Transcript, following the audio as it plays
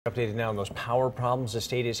Updated now on those power problems the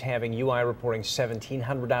state is having. UI reporting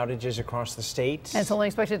 1,700 outages across the state. And it's only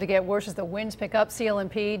expected to get worse as the winds pick up.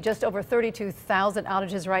 CLMP just over 32,000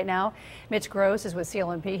 outages right now. Mitch Gross is with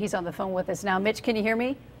CLMP. He's on the phone with us now. Mitch, can you hear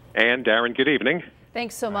me? And Darren, good evening.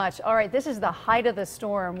 Thanks so much. All right, this is the height of the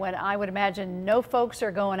storm when I would imagine no folks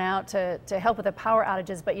are going out to help with the power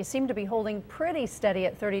outages, but you seem to be holding pretty steady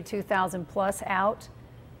at 32,000 plus out.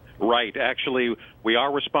 Right. Actually, we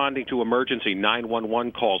are responding to emergency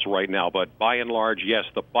 911 calls right now, but by and large, yes,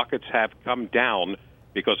 the buckets have come down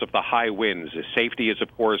because of the high winds. Safety is,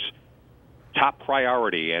 of course, top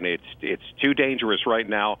priority, and it's too dangerous right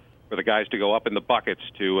now for the guys to go up in the buckets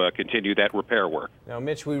to continue that repair work. Now,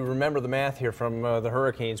 Mitch, we remember the math here from the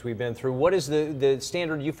hurricanes we've been through. What is the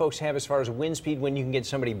standard you folks have as far as wind speed when you can get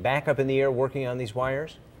somebody back up in the air working on these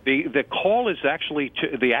wires? The call is actually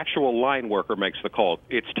the actual line worker makes the call.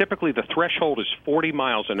 It's typically the threshold is 40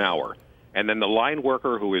 miles an hour, and then the line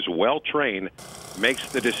worker, who is well trained,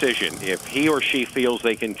 makes the decision. If he or she feels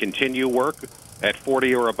they can continue work at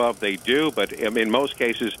 40 or above, they do, but in most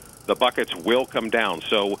cases the buckets will come down.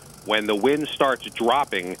 So when the wind starts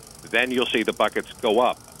dropping, then you'll see the buckets go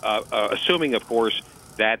up, assuming, of course,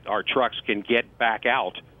 that our trucks can get back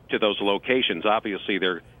out to those locations. Obviously,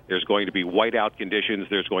 there's going to be whiteout conditions.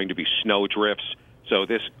 There's going to be snow drifts. So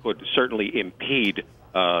this could certainly impede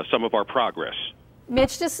some of our progress.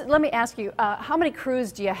 Mitch, just let me ask you, how many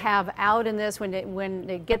crews do you have out in this when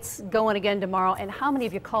it gets going again tomorrow, and how many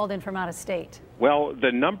have you called in from out of state? Well,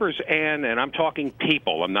 the numbers, and I'm talking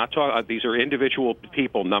people. I'm not talking, these are individual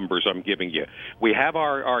people numbers I'm giving you. We have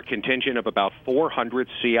our contingent of about 400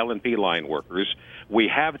 CL&P line workers. We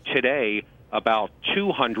have today about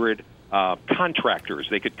 200 contractors.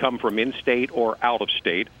 They could come from in-state or out of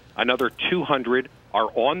state. Another 200 are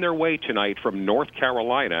on their way tonight from North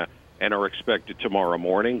Carolina and are expected tomorrow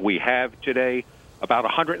morning. We have today about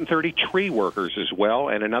 130 tree workers as well,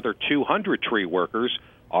 and another 200 tree workers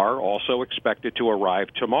are also expected to arrive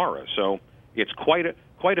tomorrow. So it's quite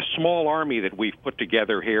a small army that we've put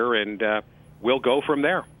together here, and we'll go from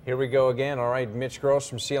there. Here we go again. All right, Mitch Gross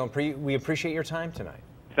from CLMP. We appreciate your time tonight.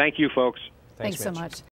 Thank you, folks. Thanks so much.